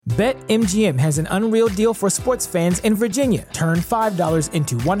BetMGM has an unreal deal for sports fans in Virginia. Turn $5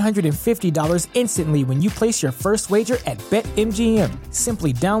 into $150 instantly when you place your first wager at BetMGM.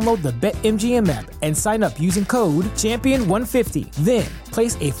 Simply download the BetMGM app and sign up using code Champion150. Then,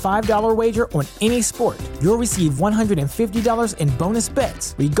 place a $5 wager on any sport. You'll receive $150 in bonus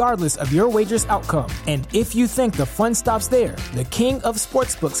bets, regardless of your wager's outcome. And if you think the fun stops there, the King of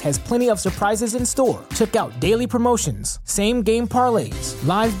Sportsbooks has plenty of surprises in store. Check out daily promotions, same-game parlays,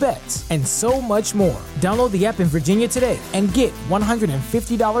 live bets, and so much more. Download the app in Virginia today and get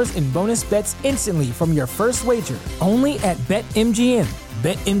 $150 in bonus bets instantly from your first wager. Only at BetMGM.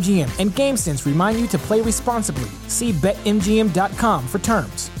 BetMGM and GameSense remind you to play responsibly. See BetMGM.com for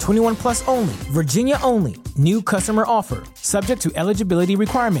terms. 21 plus only. Virginia only. New customer offer. Subject to eligibility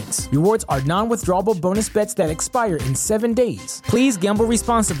requirements. Rewards are non-withdrawable bonus bets that expire in 7 days. Please gamble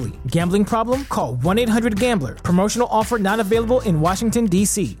responsibly. Gambling problem? Call 1-800-GAMBLER. Promotional offer not available in Washington,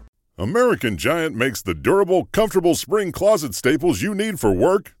 D.C. American Giant makes the durable, comfortable spring closet staples you need for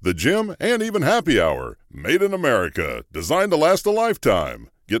work, the gym, and even happy hour. Made in America. Designed to last a lifetime.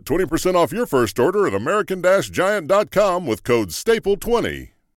 Get 20% off your first order at american-giant.com with code STAPLE20.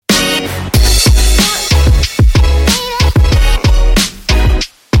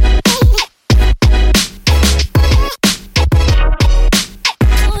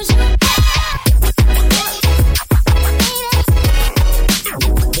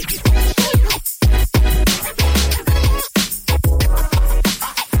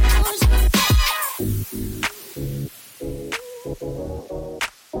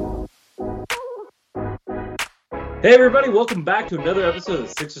 Hey everybody, welcome back to another episode of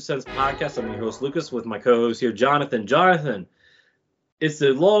the Sixer Sense Podcast. I'm your host Lucas with my co-host here, Jonathan. Jonathan, it's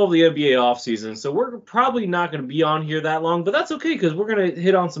the lull of the NBA offseason, so we're probably not going to be on here that long, but that's okay because we're going to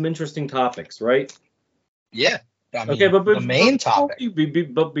hit on some interesting topics, right? Yeah. I mean, okay, but the main topic.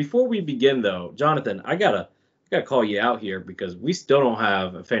 But before we begin, though, Jonathan, I gotta call you out here because we still don't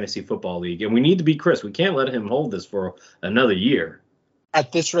have a fantasy football league, and we need to be Chris. We can't let him hold this for another year.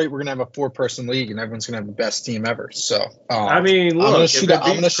 At this rate, we're going to have a 4-person league, and everyone's going to have the best team ever. So, I mean, look, I'm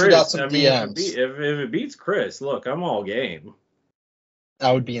going to shoot out some DMs. If it beats Chris, look, I'm all game.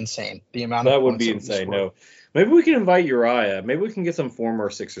 That would be insane. The amount that of would be insane. No, maybe we can invite Uriah. Maybe we can get some former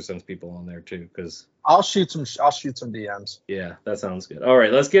Sixer Sense people on there too. Because I'll shoot some DMs. Yeah, that sounds good. All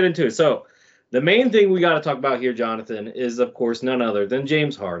right, let's get into it. So, the main thing we got to talk about here, Jonathan, is of course none other than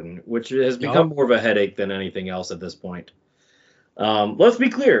James Harden, which has become more of a headache than anything else at this point. Let's be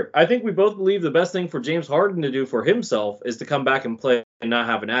clear. I think we both believe the best thing for James Harden to do for himself is to come back and play and not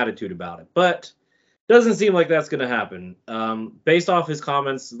have an attitude about it. But doesn't seem like that's going to happen. Based off his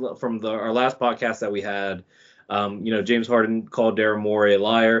comments from our last podcast that we had, James Harden called Daryl Morey a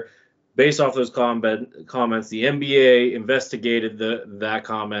liar. Based off those comments, the NBA investigated that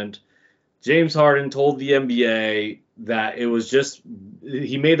comment. James Harden told the NBA that it was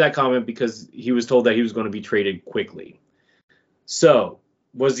he made that comment because he was told that he was going to be traded quickly. So,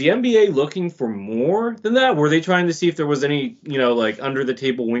 was the NBA looking for more than that? Were they trying to see if there was any, under the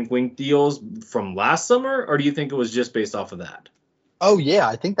table wink deals from last summer? Or do you think it was just based off of that? Oh, yeah,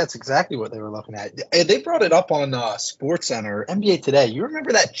 I think that's exactly what they were looking at. They brought it up on SportsCenter, NBA Today. You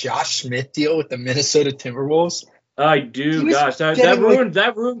remember that Josh Smith deal with the Minnesota Timberwolves? I do. Gosh, that ruined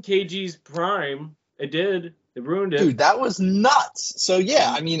KG's prime. It did. It ruined it. Dude, that was nuts. So,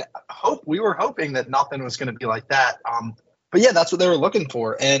 yeah, I mean, we were hoping that nothing was going to be like that. But yeah, that's what they were looking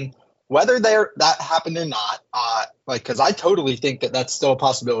for. And whether that happened or not, because I totally think that that's still a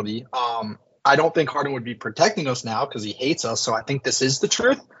possibility. I don't think Harden would be protecting us now because he hates us. So I think this is the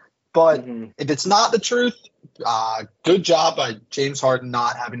truth. But if it's not the truth, good job by James Harden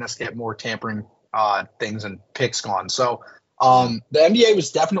not having us get more tampering things and picks gone. So the NBA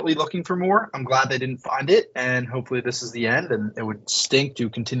was definitely looking for more. I'm glad they didn't find it, and hopefully this is the end, and it would stink to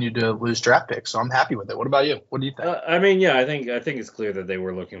continue to lose draft picks. So I'm happy with it. What about you? What do you think? I think it's clear that they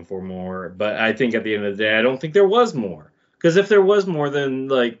were looking for more, but I think at the end of the day, I don't think there was more. Because if there was more, then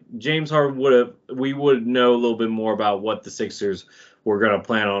James Harden we would know a little bit more about what the Sixers were going to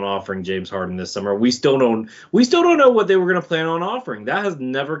plan on offering James Harden this summer. We still don't know what they were going to plan on offering. That has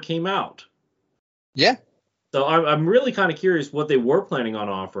never came out. Yeah. So I'm really kind of curious what they were planning on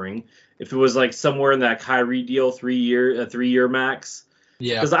offering. If it was somewhere in that Kyrie deal, 3 year max.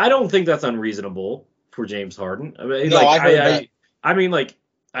 Yeah. Because I don't think that's unreasonable for James Harden. I mean, I heard that.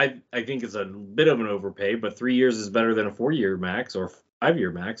 I think it's a bit of an overpay, but 3 years is better than a 4-year max or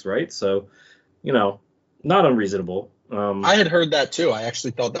 5-year max, right? So, not unreasonable. I had heard that too. I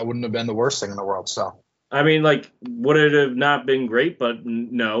actually thought that wouldn't have been the worst thing in the world. So. I mean, would it have not been great? But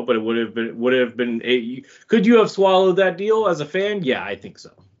no, but it would have been. Could you have swallowed that deal as a fan? Yeah, I think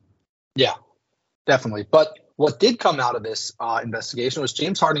so. Yeah, definitely. But what did come out of this investigation was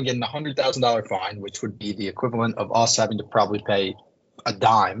James Harden getting a $100,000 fine, which would be the equivalent of us having to probably pay a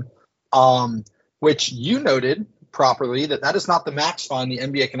dime, which you noted properly that is not the max fine the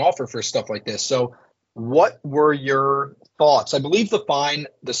NBA can offer for stuff like this. So what were your thoughts? I believe the fine,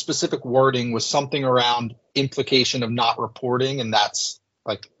 the specific wording was something around implication of not reporting, and that's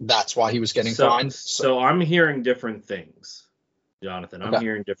why he was getting fined. So I'm hearing different things, Jonathan. I'm Okay.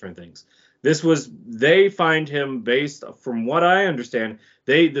 hearing different things. They fined him based, from what I understand,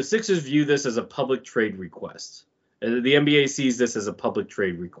 the Sixers view this as a public trade request. The NBA sees this as a public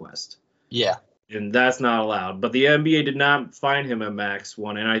trade request. Yeah. And that's not allowed. But the NBA did not fine him a max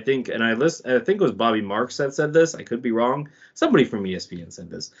one. And I think it was Bobby Marks that said this. I could be wrong. Somebody from ESPN said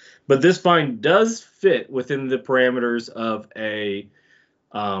this. But this fine does fit within the parameters of a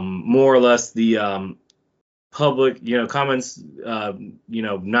more or less the public, comments,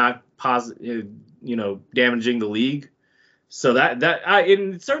 not positive, damaging the league. So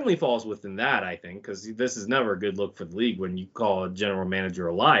it certainly falls within that, I think, because this is never a good look for the league when you call a general manager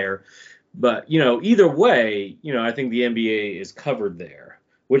a liar. But, either way, I think the NBA is covered there,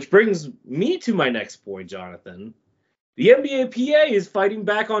 which brings me to my next point, Jonathan. The NBA PA is fighting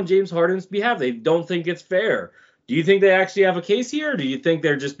back on James Harden's behalf. They don't think it's fair. Do you think they actually have a case here? Or do you think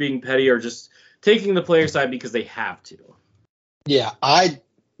they're just being petty or just taking the player side because they have to? Yeah,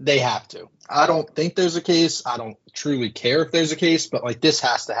 they have to. I don't think there's a case. I don't truly care if there's a case, but this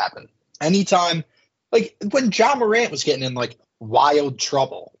has to happen. Anytime, when Ja Morant was getting in wild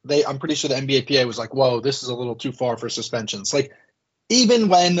trouble, I'm pretty sure the NBA PA was like, whoa, this is a little too far for suspensions. Even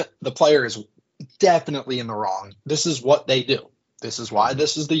when the player is definitely in the wrong, this is what they do. This is why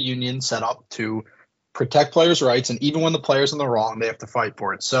this is the union set up to protect players' rights. And even when the player's in the wrong, they have to fight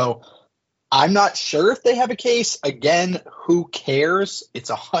for it. So I'm not sure if they have a case. Again, who cares? It's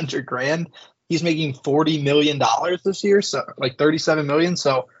 $100,000. He's making $40 million this year, so 37 million.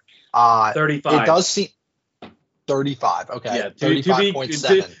 So 35. It does seem 35. Okay, yeah.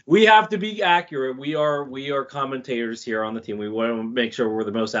 35.7. We have to be accurate. We are commentators here on the team. We want to make sure we're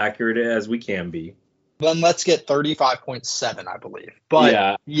the most accurate as we can be. Then let's get 35.7, I believe.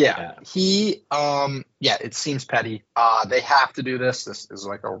 But yeah, he it seems petty. They have to do this. This is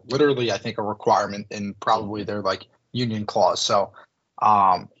literally, I think, a requirement in probably their union clause. So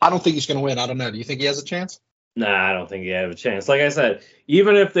I don't think he's going to win. I don't know. Do you think he has a chance? Nah, I don't think he has a chance. Like I said,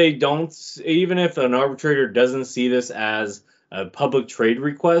 even if an arbitrator doesn't see this as a public trade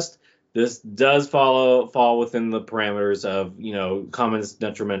request, this does fall within the parameters of comments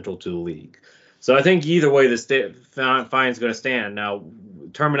detrimental to the league. So I think either way, the fine's going to stand. Now,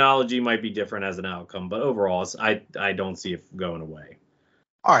 terminology might be different as an outcome, but overall, I don't see it going away.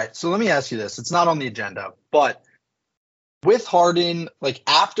 All right, so let me ask you this. It's not on the agenda, but with Harden,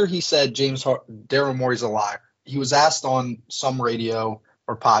 after he said Daryl Morey's a liar, he was asked on some radio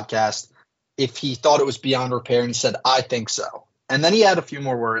or podcast if he thought it was beyond repair, and he said, I think so. And then he had a few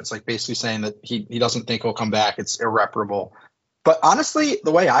more words, basically saying that he doesn't think he'll come back. It's irreparable. But honestly,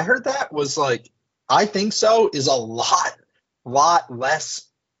 the way I heard that was I think so is a lot less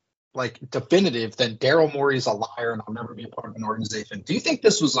definitive than Daryl Morey's a liar and I'll never be a part of an organization. Do you think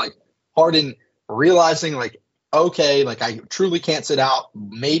this was Harden realizing okay, I truly can't sit out.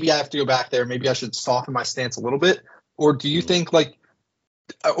 Maybe I have to go back there. Maybe I should soften my stance a little bit. Or do you think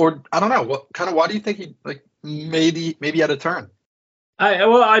or I don't know, why do you think he maybe had a turn?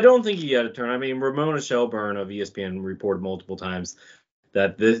 I don't think he had a turn. I mean, Ramona Shelburne of ESPN reported multiple times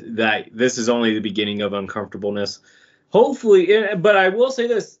that this is only the beginning of uncomfortableness. Hopefully, but I will say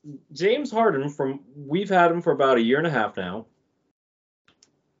this: James Harden, we've had him for about a year and a half now,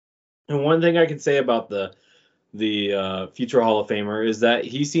 and one thing I can say about the future Hall of Famer is that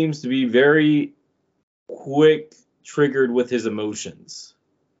he seems to be very quick triggered with his emotions.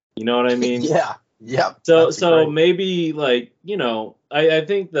 You know what I mean? Yeah. Yep. So maybe I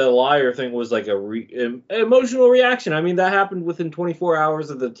think the liar thing was an emotional reaction. I mean, that happened within 24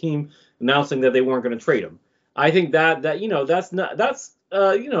 hours of the team announcing that they weren't going to trade him. I think that's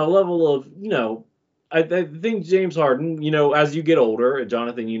a level of I think James Harden, as you get older,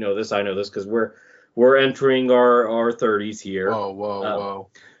 Jonathan, you know this, I know this because we're entering our 30s here. Whoa.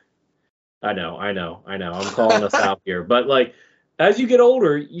 I know. I'm calling us out here, but as you get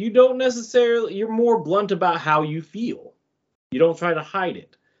older, you're more blunt about how you feel. You don't try to hide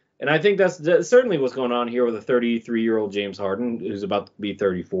it. And I think that's certainly what's going on here with a 33-year-old James Harden, who's about to be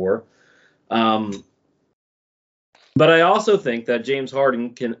 34. But I also think that James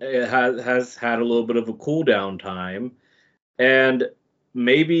Harden has had a little bit of a cool down time. And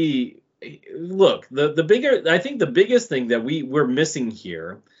maybe, look, I think the biggest thing that we're missing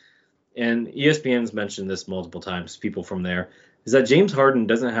here and ESPN's mentioned this multiple times, people from there, is that James Harden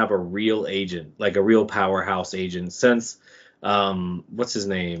doesn't have a real agent, like a real powerhouse agent, since what's his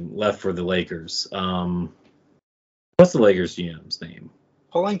name left for the Lakers. What's the Lakers GM's name?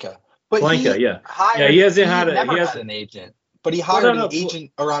 Pelinka. But Pelinka, he yeah. hired, He hasn't never had an agent, but he hired an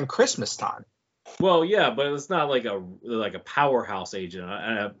agent around Christmas time. Well, yeah, but it's not like a powerhouse agent.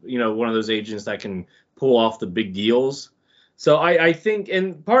 One of those agents that can pull off the big deals. So I think,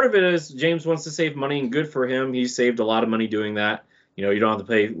 and part of it is James wants to save money, and good for him. He saved a lot of money doing that. You don't have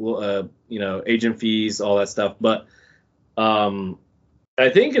to pay, agent fees, all that stuff. But I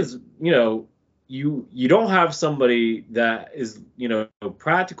think it's, you don't have somebody that is,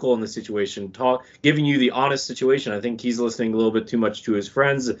 practical in the situation, giving you the honest situation. I think he's listening a little bit too much to his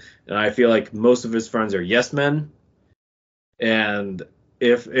friends, and I feel like most of his friends are yes men. And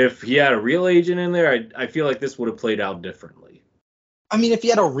if he had a real agent in there, I feel like this would have played out differently. I mean, if he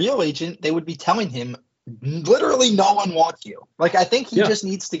had a real agent, they would be telling him literally no one wants you. Like, I think he just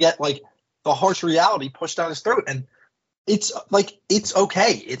needs to get like the harsh reality pushed down his throat. And it's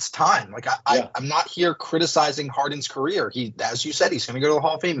okay. It's time. Like I'm not here criticizing Harden's career. He, as you said, he's going to go to the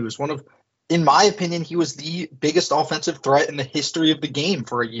Hall of Fame. He was in my opinion, he was the biggest offensive threat in the history of the game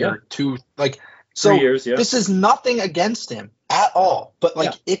for a year, 2, like, so 3 years. Yeah. This is nothing against him at all. But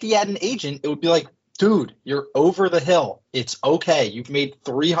like, if he had an agent, it would be like, dude, you're over the hill. It's okay. You've made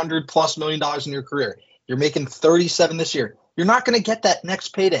 $300+ million in your career. You're making 37 this year. You're not going to get that next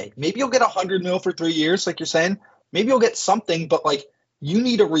payday. Maybe you'll get $100 million for 3 years, like you're saying. Maybe you'll get something, but like, you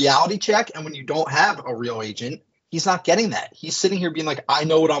need a reality check. And when you don't have a real agent, he's not getting that. He's sitting here being like, I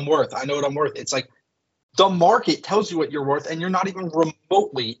know what I'm worth. I know what I'm worth. It's like the market tells you what you're worth, and you're not even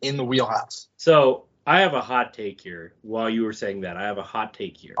remotely in the wheelhouse. So I have a hot take here. While you were saying that, I have a hot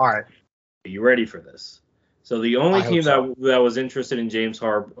take here. All right. Are you ready for this? So the only team that was interested in James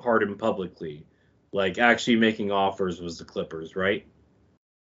Harden publicly, like actually making offers, was the Clippers, right?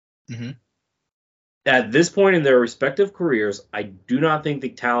 Mm-hmm. At this point in their respective careers, I do not think the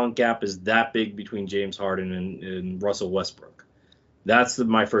talent gap is that big between James Harden and Russell Westbrook. That's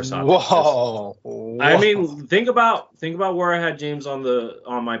my first hot take. Whoa. I mean, think about where I had James on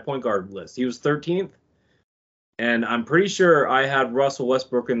my point guard list. He was 13th. And I'm pretty sure I had Russell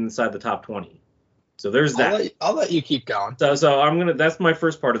Westbrook inside the top 20. So there's that. I'll let you keep going. So that's my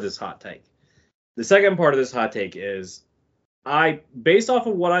first part of this hot take. The second part of this hot take is based off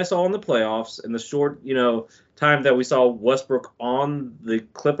of what I saw in the playoffs and the short, time that we saw Westbrook on the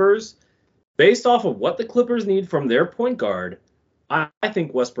Clippers, based off of what the Clippers need from their point guard, I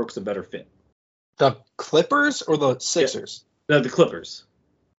think Westbrook's a better fit. The Clippers or the Sixers? The Clippers.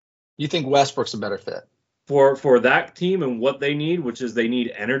 You think Westbrook's a better fit? For that team and what they need, which is they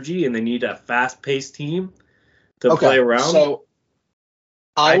need energy and they need a fast-paced team to play around. So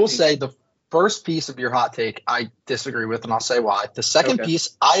I will say the first piece of your hot take I disagree with, and I'll say why. The second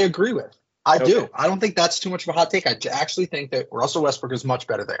piece I agree with. I do. I don't think that's too much of a hot take. I actually think that Russell Westbrook is much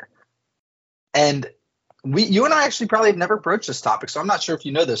better there. And you and I actually probably have never broached this topic, so I'm not sure if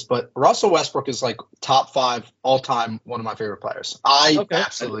you know this, but Russell Westbrook is like top 5 all-time, one of my favorite players. I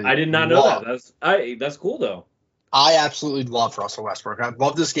did not know that. That's cool though. I absolutely love Russell Westbrook. I've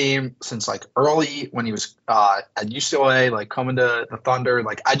loved this game since like early when he was at UCLA, like coming to the Thunder.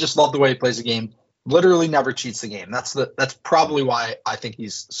 Like, I just love the way he plays the game. Literally never cheats the game. That's probably why I think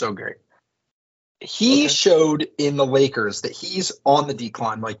he's so great. He showed in the Lakers that he's on the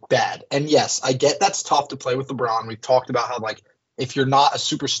decline, like bad. And yes, I get that's tough to play with LeBron. We've talked about how, like, if you're not a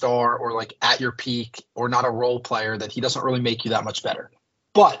superstar or like at your peak or not a role player, that he doesn't really make you that much better.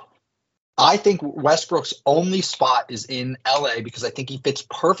 But I think Westbrook's only spot is in LA because I think he fits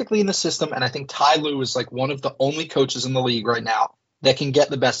perfectly in the system. And I think Ty Lue is like one of the only coaches in the league right now that can get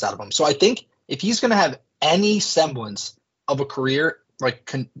the best out of him. So I think if he's going to have any semblance of a career, like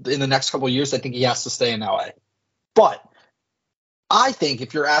in the next couple of years, I think he has to stay in LA. But I think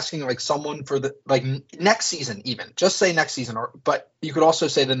if you're asking like someone for the like next season, even just say next season, but you could also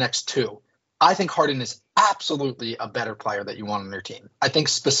say the next 2. I think Harden is absolutely a better player that you want on your team. I think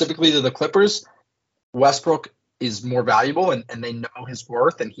specifically to the Clippers, Westbrook is more valuable and they know his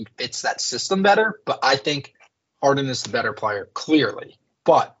worth and he fits that system better. But I think Harden is the better player, clearly.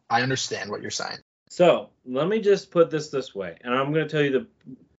 But I understand what you're saying. So let me just put this way, and I'm going to tell you the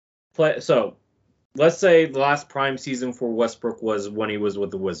play. So let's say the last prime season for Westbrook was when he was with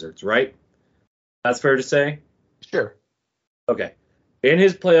the Wizards, right? That's fair to say? Sure. Okay. In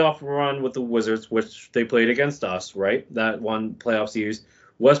his playoff run with the Wizards, which they played against us, right? That one playoff series,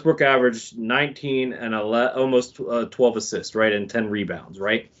 Westbrook averaged 19 and almost 12 assists, right? And 10 rebounds,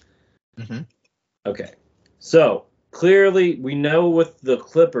 right? Mm-hmm. Okay. So clearly, we know with the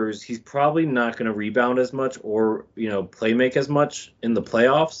Clippers, he's probably not going to rebound as much or, play make as much in the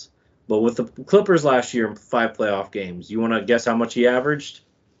playoffs. But with the Clippers last year in 5 playoff games, you want to guess how much he averaged?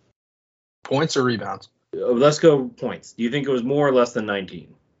 Points or rebounds? Let's go points. Do you think it was more or less than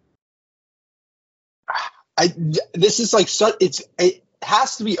 19? This is like it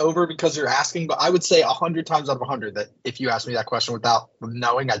has to be over because you're asking, but I would say 100 times out of 100 that if you asked me that question without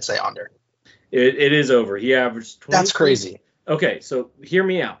knowing, I'd say under. It is over. He averaged 20. That's crazy. Okay, so hear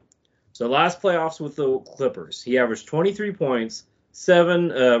me out. So last playoffs with the Clippers, he averaged 23 points,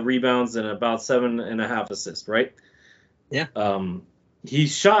 7 rebounds, and about 7.5 assists, right? Yeah. He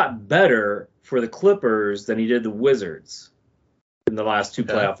shot better for the Clippers than he did the Wizards in the last 2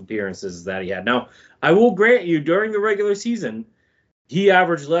 playoff appearances that he had. Now, I will grant you, during the regular season, he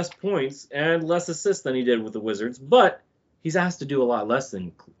averaged less points and less assists than he did with the Wizards, but he's asked to do a lot less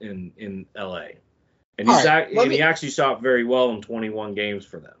than in LA. And he actually shot very well in 21 games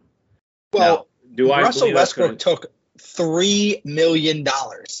for them. Well, Russell Westbrook took $3 million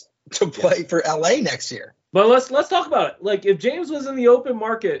to play for LA next year. But let's talk about it. Like, if James was in the open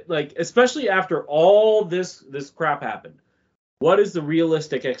market, like, especially after all this crap happened, what is the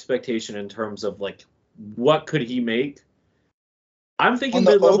realistic expectation in terms of, like, what could he make? I'm thinking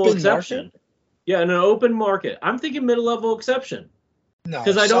mid-level exception. Market? Yeah, in an open market. I'm thinking mid-level exception. No,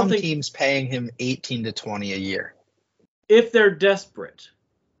 because I don't think teams paying him 18 to 20 a year. If they're desperate.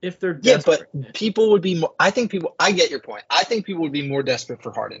 Yeah, but people would be more. I get your point. I think people would be more desperate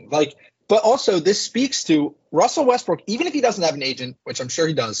for Harden. Like, but also this speaks to Russell Westbrook. Even if he doesn't have an agent, which I'm sure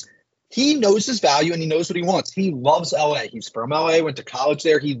he does, he knows his value and he knows what he wants. He loves LA. He's from LA, went to college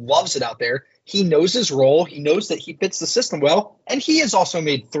there. He loves it out there. He knows his role. He knows that he fits the system well, and he has also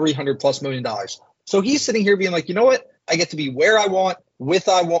made $300+ million. So he's sitting here being like, you know what? I get to be where I want, with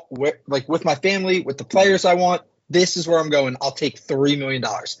my family, with the players I want. This is where I'm going. I'll take $3 million.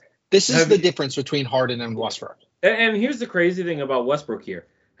 This is the difference between Harden and Westbrook. And here's the crazy thing about Westbrook here.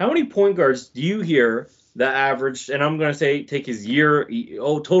 How many point guards do you hear that averaged, and I'm going to say take his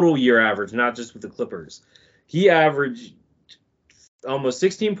total year average, not just with the Clippers. He averaged almost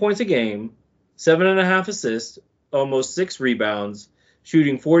 16 points a game, 7.5 assists, almost 6 rebounds,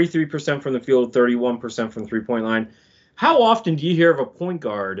 shooting 43% from the field, 31% from the three-point line. How often do you hear of a point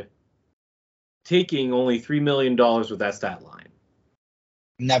guard taking only $3 million with that stat line?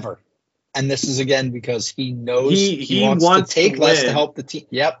 Never. And this is, again, because he knows he wants to take less to help the team.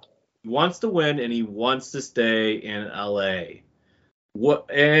 Yep. He wants to win, and he wants to stay in LA. We're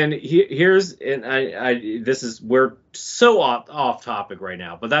so off topic right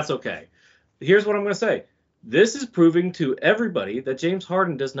now, but that's okay. Here's what I'm going to say. This is proving to everybody that James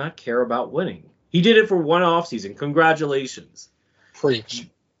Harden does not care about winning. He did it for one offseason. Congratulations. Preach.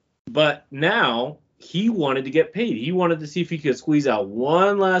 But now he wanted to get paid. He wanted to see if he could squeeze out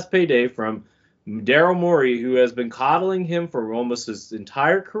one last payday from Daryl Morey, who has been coddling him for almost his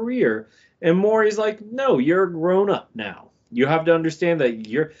entire career. And Morey's like, no, you're grown up now. You have to understand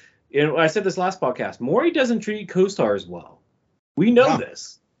that I said this last podcast, Morey doesn't treat co-stars well. We know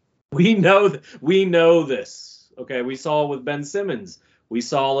this. We know this. Okay, we saw it with Ben Simmons. We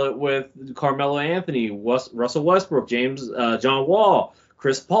saw it with Carmelo Anthony, Russell Westbrook, John Wall,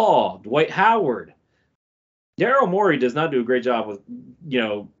 Chris Paul, Dwight Howard. Daryl Morey does not do a great job with,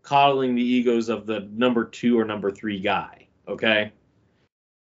 coddling the egos of the number 2 or number 3 guy. Okay.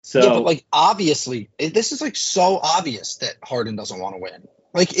 So, yeah, but obviously, this is so obvious that Harden doesn't want to win.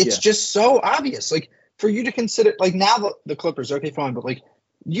 It's just so obvious. For you to consider, now the Clippers, okay, fine, but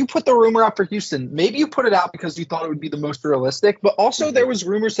you put the rumor out for Houston. Maybe you put it out because you thought it would be the most realistic, but also there was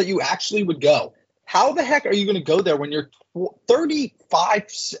rumors that you actually would go. How the heck are you going to go there when you're 35,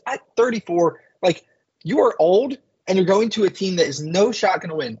 34? You are old and you're going to a team that is no shot going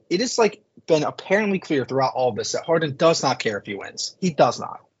to win. It is been apparently clear throughout all of this that Harden does not care if he wins. He does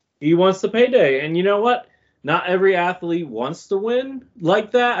not. He wants the payday. And you know what? Not every athlete wants to win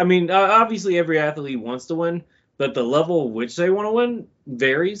like that. I mean, obviously every athlete wants to win, but the level of which they want to win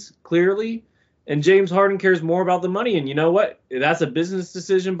varies clearly. And James Harden cares more about the money. And you know what? That's a business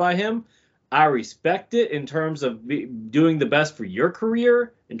decision by him. I respect it in terms of doing the best for your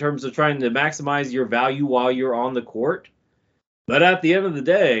career, in terms of trying to maximize your value while you're on the court. But at the end of the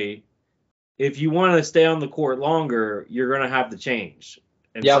day, if you want to stay on the court longer, you're going to have to change.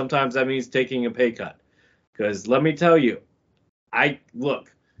 And sometimes that means taking a pay cut. Because let me tell you,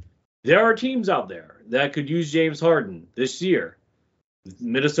 there are teams out there that could use James Harden this year.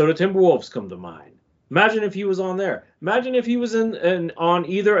 Minnesota Timberwolves come to mind. Imagine if he was on there. Imagine if he was on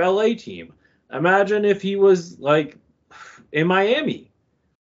either LA team. Imagine if he was in Miami.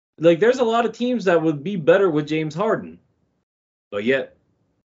 Like, there's a lot of teams that would be better with James Harden, but yet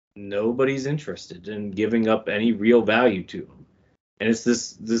nobody's interested in giving up any real value to him. And it's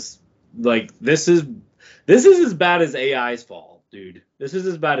this is as bad as AI's fall, dude. This is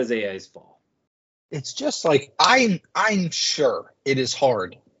as bad as AI's fall. It's just like I'm sure it is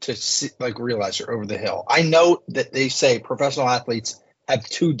hard to see, like, realize you're over the hill. I know that they say professional athletes have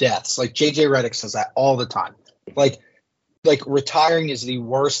 2 deaths. Like JJ Redick says that all the time. Like retiring is the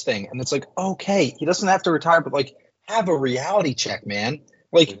worst thing. And it's like, okay, he doesn't have to retire, but like have a reality check, man.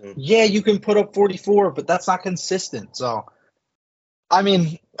 Like, yeah, you can put up 44, but that's not consistent. So, I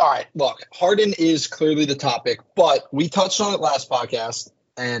mean, all right, look, Harden is clearly the topic, but we touched on it last podcast,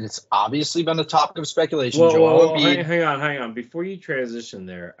 and it's obviously been a topic of speculation. Well, hang on. Before you transition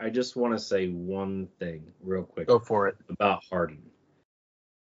there, I just want to say one thing real quick. Go for it. About Harden.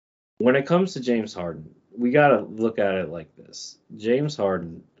 When it comes to James Harden, we got to look at it like this. James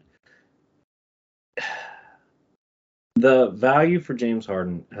Harden, the value for James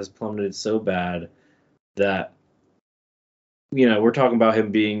Harden has plummeted so bad that, you know, we're talking about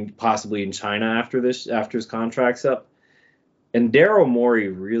him being possibly in China after his contract's up. And Daryl Morey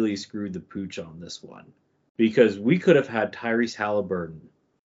really screwed the pooch on this one, because we could have had Tyrese Halliburton.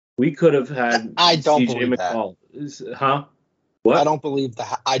 We could have had CJ McCollum. Huh? What? I don't believe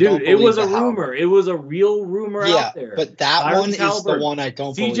that. Dude, it was a rumor. It was a real rumor out there. But that Tyrese one is Halliburton. The one I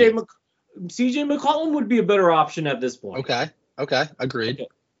don't believe. CJ McCollum would be a better option at this point. Okay. Agreed.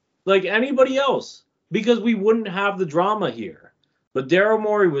 Like anybody else, because we wouldn't have the drama here. But Daryl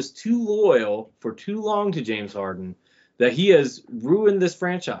Morey was too loyal for too long to James Harden that he has ruined this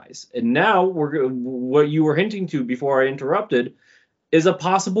franchise. And now what you were hinting to before I interrupted is a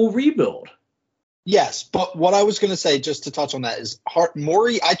possible rebuild. Yes, but what I was going to say, just to touch on that, is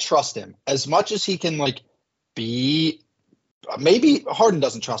Morey, I trust him as much as he can, like, be. Maybe Harden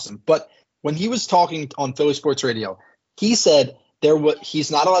doesn't trust him, but when he was talking on Philly Sports Radio, he said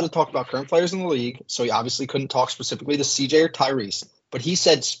he's not allowed to talk about current players in the league, so he obviously couldn't talk specifically to CJ or Tyrese. But he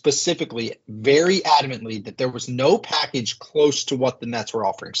said specifically, very adamantly, that there was no package close to what the Nets were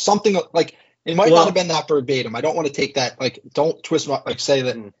offering. Something like, it might not have been that verbatim. I don't want to take that, like, don't twist my, like, say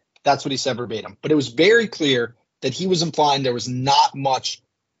that that's what he said verbatim. But it was very clear that he was implying there was not much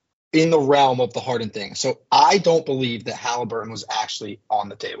in the realm of the Harden thing. So I don't believe that Halliburton was actually on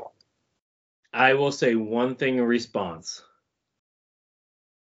the table. I will say one thing in response.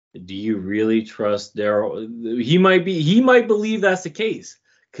 Do you really trust Daryl? He might believe that's the case,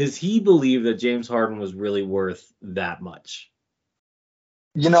 because he believed that James Harden was really worth that much.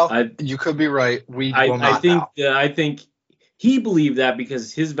 You know, you could be right. I think he believed that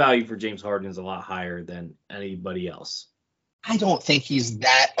because his value for James Harden is a lot higher than anybody else. I don't think he's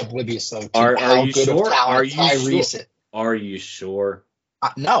that oblivious of how good sure? of talent Tyrese is. Are you sure?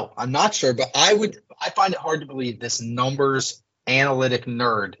 No, I'm not sure, but I find it hard to believe this numbers analytic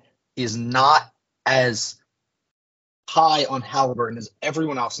nerd is not as high on Halliburton as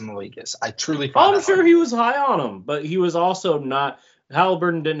everyone else in the league is. I truly find I'm sure he was high on him, but he was also not.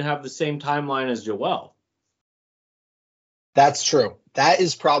 Halliburton didn't have the same timeline as Joel. That's true. That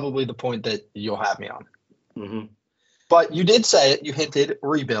is probably the point that you'll have me on. Mm-hmm. But you did say it. You hinted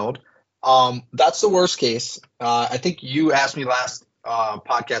rebuild. That's the worst case. I think you asked me last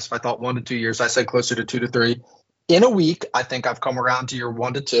podcast if I thought 1 to 2 years. I said closer to 2 to 3. In a week, I think I've come around to your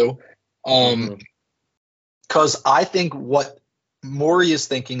 1 to 2. Because I think what Morey is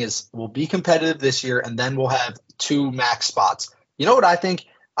thinking is we'll be competitive this year, and then we'll have 2 max spots. You know what I think?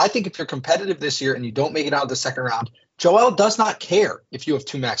 I think if you're competitive this year and you don't make it out of the second round, Joel does not care if you have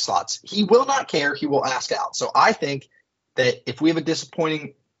 2 max slots. He will not care. He will ask out. So I think that if we have a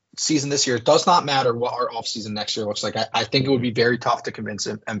disappointing season this year, it does not matter what our offseason next year looks like. I think it would be very tough to convince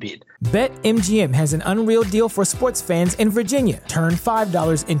Embiid. BetMGM has an unreal deal for sports fans in Virginia. Turn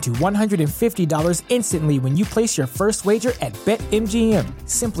 $5 into $150 instantly when you place your first wager at BetMGM.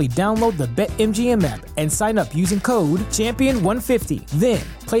 Simply download the BetMGM app and sign up using code Champion150. Then,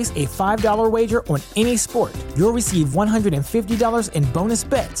 place a $5 wager on any sport. You'll receive $150 in bonus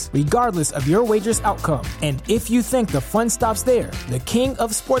bets, regardless of your wager's outcome. And if you think the fun stops there, the king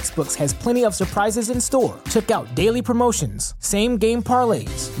of sportsbooks has plenty of surprises in store. Check out daily promotions, same-game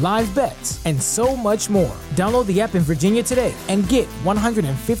parlays, live bets, and so much more. Download the app in Virginia today and get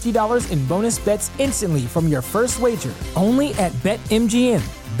 $150 in bonus bets instantly from your first wager. Only at BetMGM.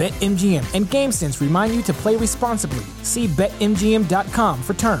 BetMGM and GameSense remind you to play responsibly. See BetMGM.com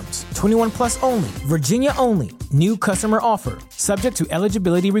for terms. 21 plus only. Virginia only. New customer offer. Subject to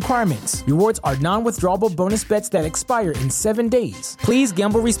eligibility requirements. Rewards are non-withdrawable bonus bets that expire in 7 days. Please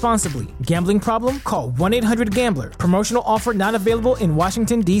gamble responsibly. Gambling problem? Call 1-800-GAMBLER. Promotional offer not available in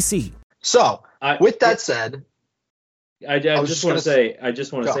Washington, D.C. So, with that said, I just want to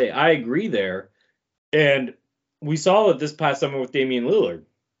say, I agree there. And we saw it this past summer with Damian Lillard.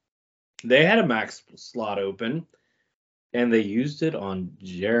 They had a max slot open, and they used it on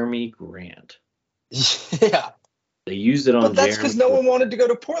Jeremy Grant. Yeah. They used it on But that's because no one wanted to go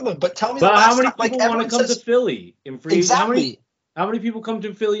to Portland. But tell me how many people want to come to Philly in free agency? Exactly. How many people come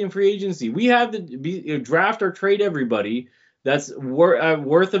to Philly in free agency? We have to draft or trade everybody that's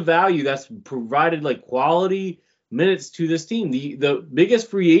worth of value, that's provided like quality minutes to this team. The biggest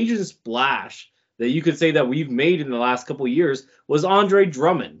free agent splash that you could say that we've made in the last couple of years was Andre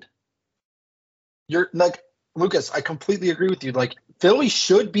Drummond. You're like, Lucas, I completely agree with you. Like, Philly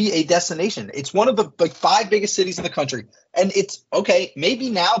should be a destination. It's one of the 5 biggest cities in the country. And it's okay, maybe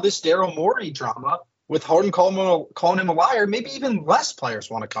now this Daryl Morey drama with Harden calling him a liar, maybe even less players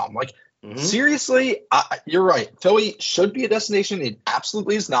want to come. Like, seriously, you're right. Philly should be a destination. It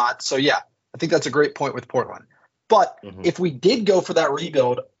absolutely is not. So, yeah, I think that's a great point with Portland. But if we did go for that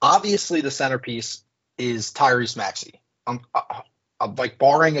rebuild, obviously the centerpiece is Tyrese Maxey. Like,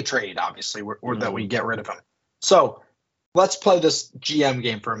 barring a trade, obviously, or that we get rid of him. So let's play this GM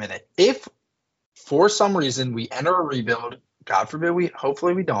game for a minute. If for some reason we enter a rebuild, God forbid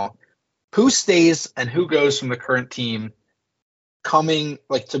hopefully we don't, who stays and who goes from the current team coming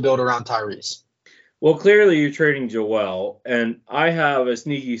like to build around Tyrese? Well, clearly you're trading Joel, and I have a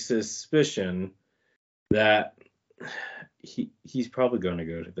sneaky suspicion that he's probably going to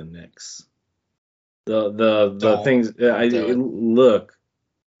go to the Knicks. The things look.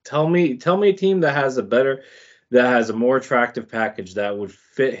 Tell me a team that has a more attractive package that would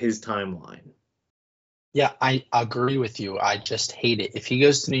fit his timeline. Yeah, I agree with you. I just hate it. If he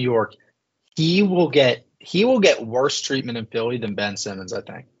goes to New York, he will get worse treatment in Philly than Ben Simmons, I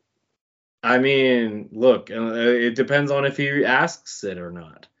think. I mean, look, it depends on if he asks it or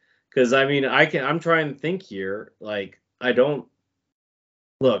not. Because I mean, I'm trying to think here. Like, I don't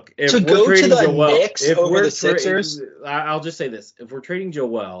look if to we're go trading to the Joel, Knicks if over we're the Sixers. I'll just say this: if we're trading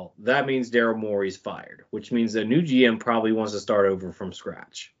Joel, that means Daryl Morey's fired, which means the new GM probably wants to start over from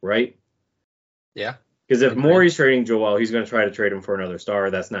scratch, right? Yeah. Because if Morey's trading Joel, he's going to try to trade him for another star.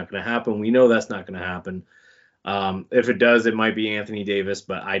 That's not going to happen. We know that's not going to happen. If it does, it might be Anthony Davis,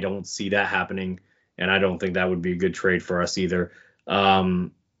 but I don't see that happening, and I don't think that would be a good trade for us either.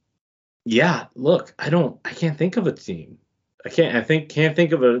 Yeah, look, I can't think of a team. I can't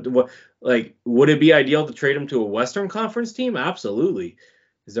think of would it be ideal to trade him to a Western Conference team? Absolutely.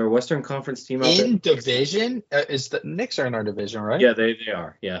 Is there a Western Conference team out there? In division? Is the Knicks are in our division, right? Yeah, they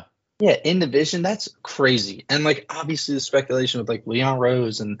are. Yeah. Yeah, in division, that's crazy. And like obviously the speculation with like Leon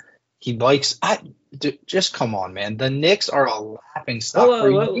Rose and he likes just come on, man. The Knicks are a laughing stock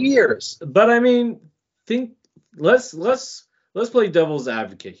for years. But I mean, let's play devil's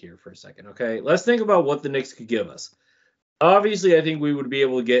advocate here for a second, okay? Let's think about what the Knicks could give us. Obviously, I think we would be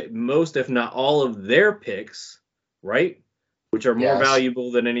able to get most, if not all, of their picks, right? Which are more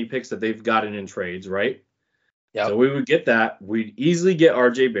valuable than any picks that they've gotten in trades, right? Yeah. So we would get that. We'd easily get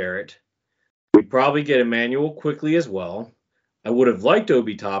RJ Barrett. We'd probably get Emmanuel quickly as well. I would have liked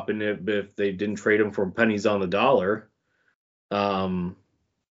Obi Toppin if they didn't trade him for pennies on the dollar.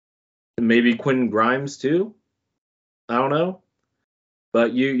 Maybe Quentin Grimes too. I don't know.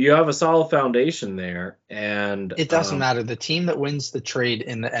 But you have a solid foundation there, and it doesn't matter. The team that wins the trade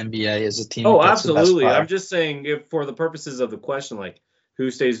in the NBA is a team. Oh, absolutely. I'm just saying, if for the purposes of the question, like who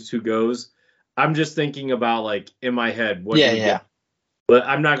stays, who goes, I'm just thinking about like in my head. Get. But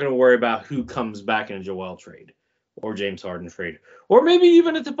I'm not going to worry about who comes back in a Joel trade or James Harden trade or maybe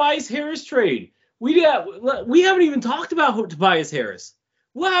even a Tobias Harris trade. We haven't even talked about Tobias Harris.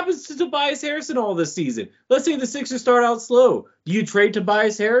 What happens to Tobias Harris in all this season? Let's say the Sixers start out slow. Do you trade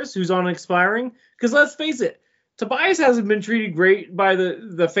Tobias Harris, who's on expiring? Because let's face it, Tobias hasn't been treated great by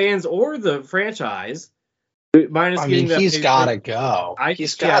the fans or the franchise. He's got to go.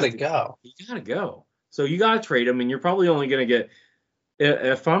 He's got to go. He's got to go. So you got to trade him, and you're probably only going to get,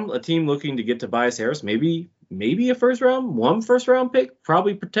 if I'm a team looking to get Tobias Harris, maybe a one first round pick,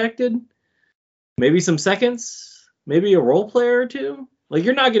 probably protected, maybe some seconds, maybe a role player or two. Like,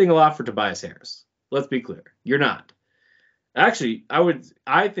 you're not getting a lot for Tobias Harris. Let's be clear. You're not. Actually,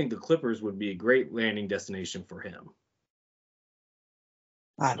 I think the Clippers would be a great landing destination for him.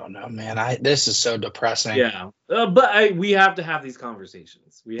 I don't know, man. This is so depressing. Yeah, but we have to have these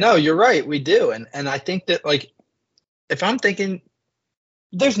conversations. No, you're right. We do, and I think that like if I'm thinking,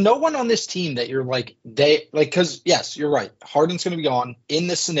 there's no one on this team that you're like because yes, you're right. Harden's going to be gone in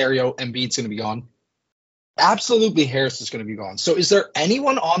this scenario. Embiid's going to be gone. Absolutely, Harris is going to be gone. So, is there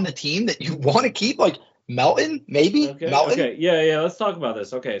anyone on the team that you want to keep? Like Melton, maybe? Okay. Melton? Okay. Yeah. Let's talk about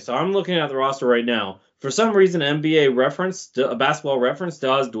this. Okay. So I'm looking at the roster right now. For some reason, Basketball Reference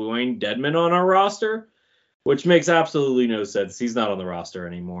still has Dwayne Dedmon on our roster, which makes absolutely no sense. He's not on the roster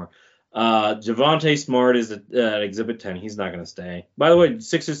anymore. Javonte Smart is at Exhibit 10. He's not going to stay. By the way,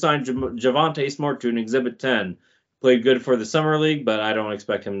 Sixers signed Javonte Smart to an Exhibit 10. Played good for the Summer League, but I don't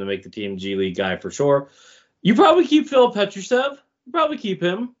expect him to make the Team G League guy for sure. You probably keep Phil Petrusev. You probably keep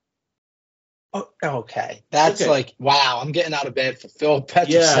him. Oh, okay. That's like, wow, I'm getting out of bed for Phil Petrusev.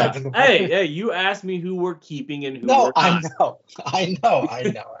 Yeah. In the Hey, you asked me who we're keeping and who we're not. I know.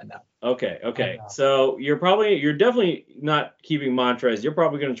 Okay. So you're definitely not keeping Montrez. You're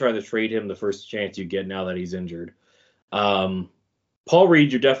probably going to try to trade him the first chance you get now that he's injured. Paul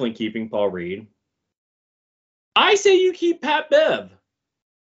Reed, you're definitely keeping Paul Reed. I say you keep Pat Bev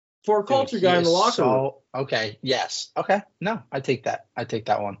for a culture guy in the locker room. Okay. Yes. Okay. No, I take that. I take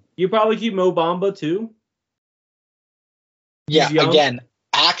that one. You probably keep Mo Bamba too. Yeah. Again,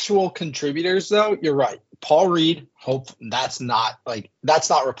 actual contributors though. You're right. Paul Reed. That's not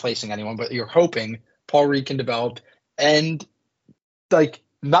replacing anyone, but you're hoping Paul Reed can develop, and like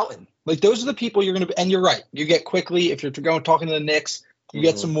Melton. Like those are the people you're going to. And you're right. You get quickly if you're talking to the Knicks. You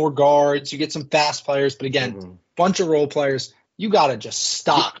get some more guards. You get some fast players. But again, bunch of role players. You got to just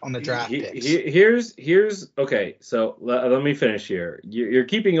stock on the draft picks. Here's okay. So let me finish here. You're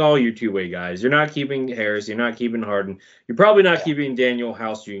keeping all your two-way guys. You're not keeping Harris. You're not keeping Harden. You're probably not keeping Daniel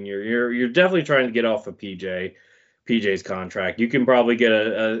House Jr. You're definitely trying to get off of PJ's contract. You can probably get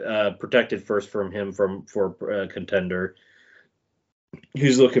a protected first from him for a contender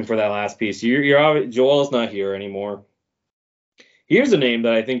who's looking for that last piece. Joel's not here anymore. Here's a name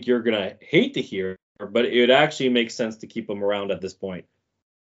that I think you're gonna hate to hear, but it would actually make sense to keep him around at this point.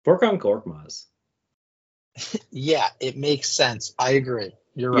 Furkan Korkmaz. Yeah, it makes sense. I agree.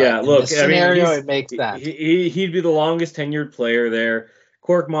 You're right. Yeah, look, it makes sense. He'd be the longest tenured player there.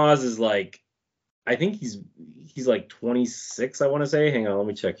 Korkmaz is like, I think he's like 26. I want to say. Hang on, let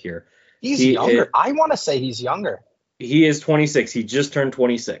me check here. He's younger. I want to say he's younger. He is 26. He just turned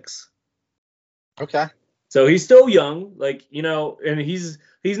 26. Okay. So he's still young, and he's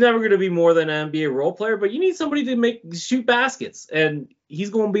never going to be more than an NBA role player, but you need somebody to shoot baskets, and he's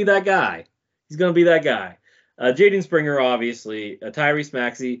going to be that guy. Jaden Springer, obviously, Tyrese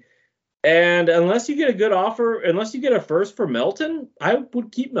Maxey, and unless you get a good offer, unless you get a first for Melton, I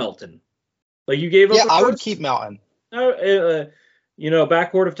would keep Melton. Like you gave up. Yeah, I would keep Melton.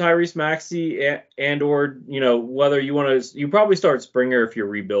 Backcourt of Tyrese Maxey and or whether you probably start Springer if you're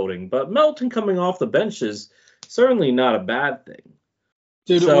rebuilding, but Melton coming off the bench is certainly not a bad thing.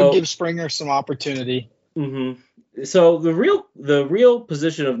 Dude, it would give Springer some opportunity. Mm-hmm. So the real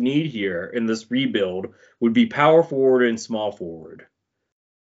position of need here in this rebuild would be power forward and small forward.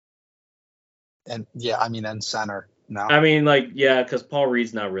 And and center. No. Because Paul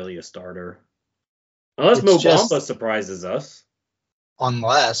Reed's not really a starter. Unless Mo Bamba surprises us.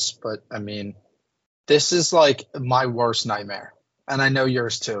 But this is like my worst nightmare. And I know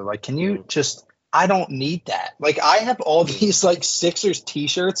yours too. Like, can you I don't need that. Like, I have all these like Sixers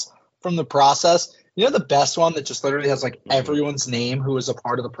t-shirts from the process. You know, the best one that just literally has like everyone's name who was a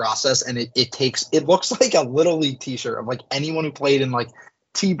part of the process. And it looks like a Little League t-shirt of like anyone who played in like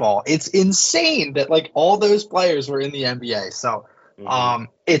T-ball. It's insane that like all those players were in the NBA. So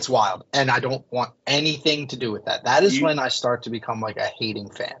it's wild, and I don't want anything to do with that. That is when I start to become like a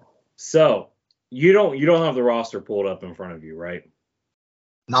hating fan. So you don't have the roster pulled up in front of you, right?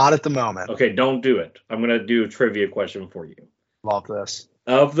 Not at the moment. Okay, don't do it. I'm gonna do a trivia question for you. Love this.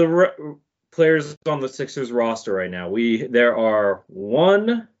 Of the players on the Sixers roster right now, there are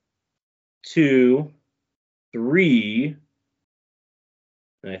 1, 2, 3.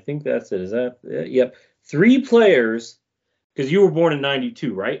 And I think that's it. Is that it? Yep. 3 players. Because you were born in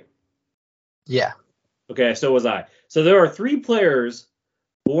 92, right? Yeah. Okay, so was I. So there are 3 players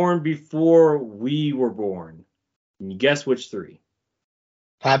born before we were born. Can you guess which 3?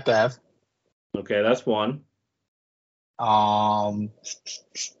 Pat Bev. Okay, that's 1.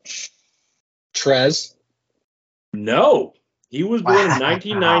 Trez. No. He was born in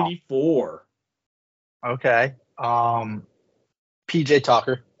 1994. Okay. PJ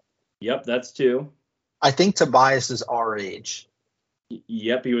Tucker. Yep, that's 2. I think Tobias is our age.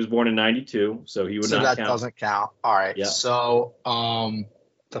 Yep, he was born in 92, so he would not count. So that doesn't count. All right. Yep. So,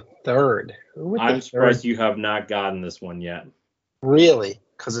 The third. I'm surprised you have not gotten this one yet. Really?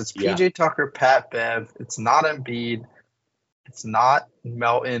 Because it's Yeah. PJ Tucker, Pat Bev. It's not Embiid. It's not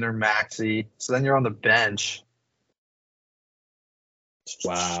Melton or Maxey. So then you're on the bench.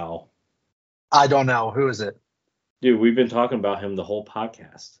 Wow. I don't know. Who is it? Dude, we've been talking about him the whole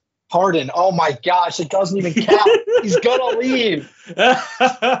podcast. Harden. Oh my gosh, it doesn't even count. He's gonna leave.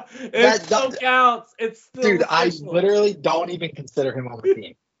 It still counts. It's still Dude, official. I literally don't even consider him on the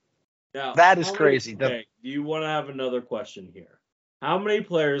team. Now, That is crazy. Okay, do you want to have another question here? How many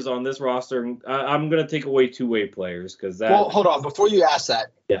players on this roster? I'm going to take away two-way players because that. Well, hold on. Before you ask that,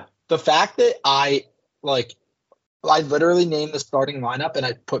 Yeah. The fact that I literally named the starting lineup and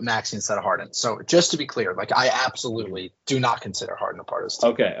I put Maxey instead of Harden. So just to be clear, I absolutely do not consider Harden a part of this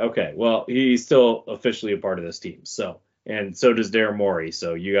team. Okay. Well, he's still officially a part of this team. So, and so does Daryl Morey.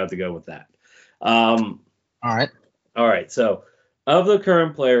 So you have to go with that. All right. So, of the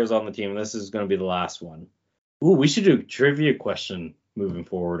current players on the team, this is going to be the last one. Ooh, we should do a trivia question moving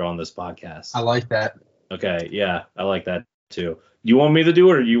forward on this podcast. I like that. Okay. Yeah, I like that too. Do you want me to do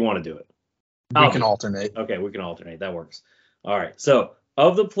it or do you want to do it? We can alternate. Okay, we can alternate. That works. All right. So,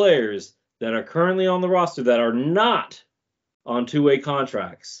 of the players that are currently on the roster that are not on two-way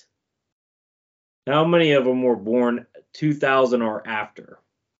contracts, how many of them were born 2000 or after?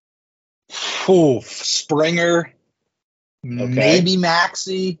 Springer. Okay. Maybe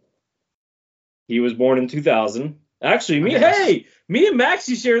Maxey. He was born in 2000. Actually, me and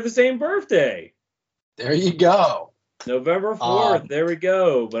Maxey share the same birthday. There you go. November 4th. There we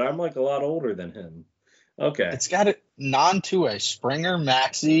go. But I'm a lot older than him. Okay. It's got it non-two-way. Springer,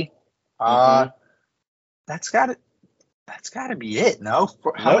 Maxey. Mm-hmm. That's got to be it. No.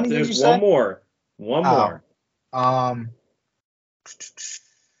 How many did you say? One more.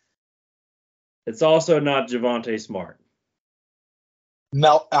 It's also not Javonte Smart.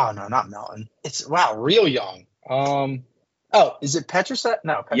 No, not Melton. It's real young. Is it Petrusev?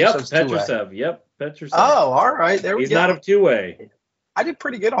 No, Petrusev. Yep, Petrusev. Oh, all right. There we go. He's not a two-way. I did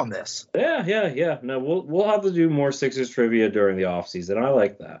pretty good on this. Yeah. No, we'll have to do more Sixers trivia during the offseason. I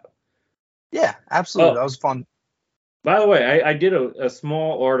like that. Yeah, absolutely. That was fun. By the way, I did a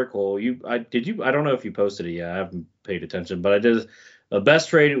small article. I don't know if you posted it yet. I haven't paid attention, but I did a best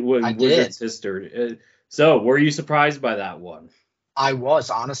trade with Wizards history. So, were you surprised by that one? I was.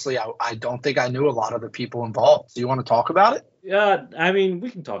 Honestly, I don't think I knew a lot of the people involved. Do you want to talk about it? Yeah, I mean,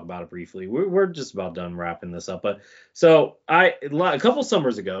 we can talk about it briefly. We're just about done wrapping this up. But so a couple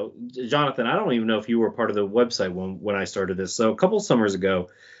summers ago, Jonathan, I don't even know if you were part of the website when I started this. So a couple summers ago,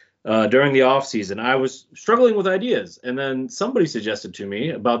 during the off season, I was struggling with ideas, and then somebody suggested to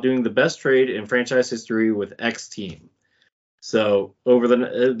me about doing the best trade in franchise history with X team. So over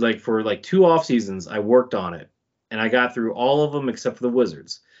for 2 off seasons, I worked on it, and I got through all of them except for the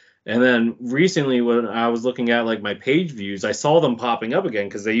Wizards. And then recently, when I was looking at my page views, I saw them popping up again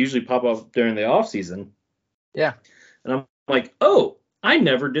because they usually pop up during the off season. Yeah. And I'm like, oh, I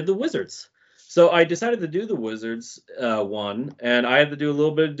never did the Wizards. So I decided to do the Wizards one, and I had to do a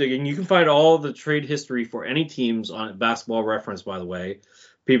little bit of digging. You can find all the trade history for any teams on Basketball Reference, by the way,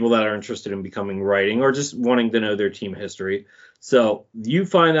 people that are interested in becoming writing or just wanting to know their team history. So you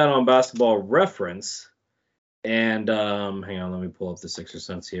find that on Basketball Reference. And hang on, let me pull up the Sixers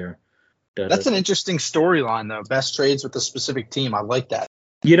Sense here. That's an interesting storyline, though. Best trades with a specific team. I like that.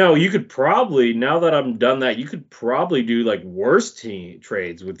 You could probably, now that I'm done that, you could probably do worst team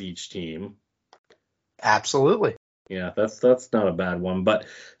trades with each team. Absolutely. Yeah, that's not a bad one. But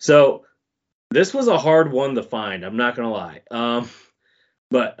so this was a hard one to find. I'm not gonna lie.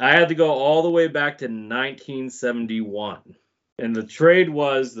 But I had to go all the way back to 1971, and the trade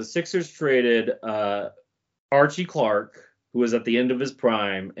was the Sixers traded Archie Clark, who was at the end of his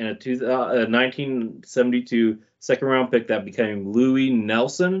prime, and a 1972 second-round pick that became Louis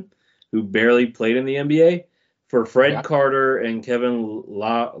Nelson, who barely played in the NBA, for Fred Carter and Kevin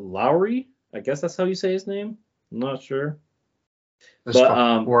Lowry. I guess that's how you say his name. I'm not sure.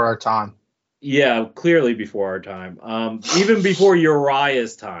 Before our time. Yeah, clearly before our time. Even before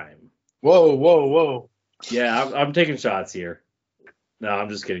Uriah's time. Whoa. Yeah, I'm taking shots here. No, I'm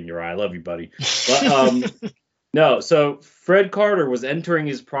just kidding, Uriah. I love you, buddy. But no, so Fred Carter was entering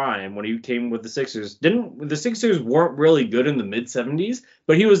his prime when he came with the Sixers. The Sixers weren't really good in the mid 70s,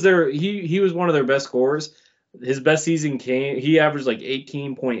 but he was he was one of their best scorers. His best season he averaged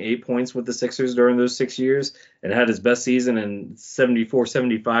 18.8 points with the Sixers during those 6 years, and had his best season in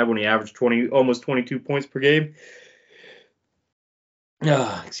 74-75 when he averaged almost 22 points per game.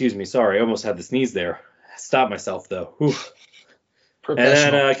 Excuse me, sorry, I almost had the sneeze there. Stop myself though. Whew. And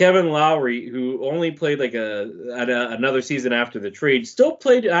then Kevin Lowry, who only played like another season after the trade, still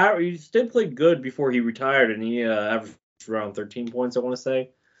played good before he retired, and he averaged around 13 points, I want to say.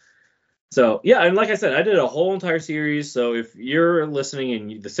 So, yeah, and like I said, I did a whole entire series. So if you're listening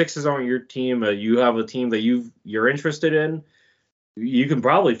and the Sixers aren't your team, you have a team that you're interested in, you can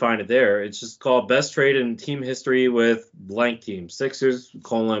probably find it there. It's just called Best Trade in Team History with blank team. Sixers :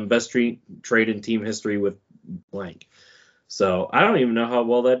 Best Trade in Team History with blank. So I don't even know how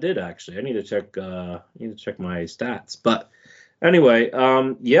well that did, actually. I need to check my stats. But anyway,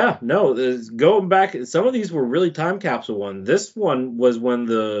 going back, some of these were really time capsule ones. This one was when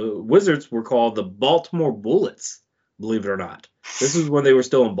the Wizards were called the Baltimore Bullets, believe it or not. This is when they were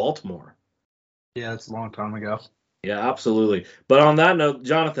still in Baltimore. Yeah, it's a long time ago. Yeah, absolutely. But on that note,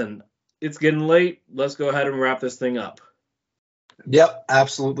 Jonathan, it's getting late. Let's go ahead and wrap this thing up. Yep,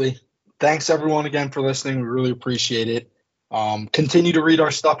 absolutely. Thanks, everyone, again for listening. We really appreciate it. Continue to read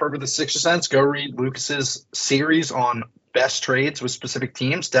our stuff over the Sixer Sense. Go read Lucas's series on best trades with specific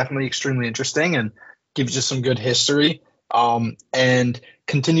teams. Definitely extremely interesting and gives you some good history. And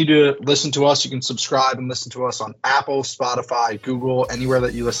continue to listen to us. You can subscribe and listen to us on Apple, Spotify, Google, anywhere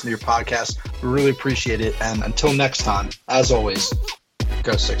that you listen to your podcast. We really appreciate it. And until next time, as always,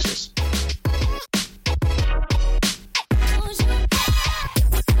 go Sixers.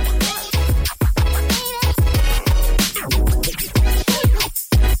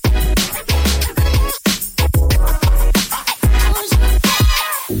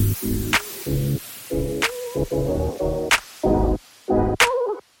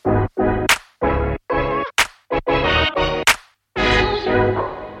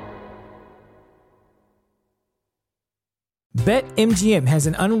 BetMGM has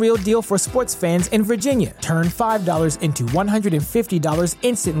an unreal deal for sports fans in Virginia. Turn $5 into $150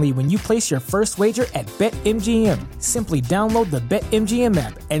 instantly when you place your first wager at BetMGM. Simply download the BetMGM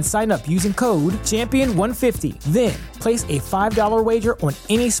app and sign up using code Champion150. Then, place a $5 wager on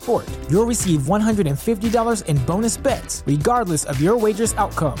any sport. You'll receive $150 in bonus bets, regardless of your wager's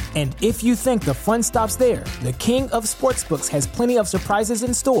outcome. And if you think the fun stops there, the king of sportsbooks has plenty of surprises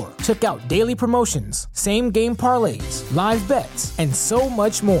in store. Check out daily promotions, same-game parlays, live bets, and so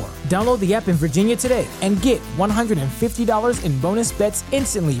much more. Download the app in Virginia today and get $150 in bonus bets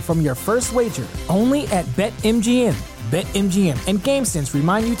instantly from your first wager. Only at BetMGM. BetMGM and GameSense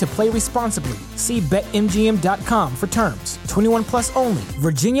remind you to play responsibly. See BetMGM.com for terms. 21 plus only.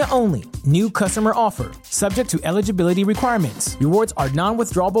 Virginia only. New customer offer. Subject to eligibility requirements. Rewards are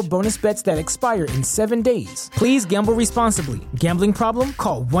non-withdrawable bonus bets that expire in 7 days. Please gamble responsibly. Gambling problem?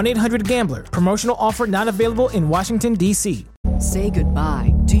 Call 1-800-GAMBLER. Promotional offer not available in Washington, D.C. Say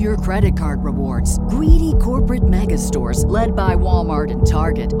goodbye to your credit card rewards. Greedy corporate mega stores, led by Walmart and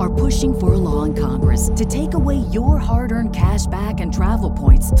Target, are pushing for a law in Congress to take away your hard-earned cash back and travel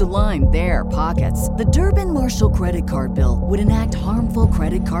points to line their pockets. The Durbin-Marshall credit card bill would enact harmful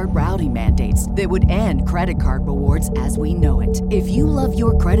credit card routing mandates that would end credit card rewards as we know it. If you love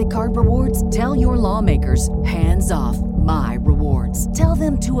your credit card rewards, tell your lawmakers, hands off my rewards. Tell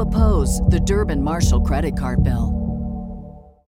them to oppose the Durbin-Marshall credit card bill.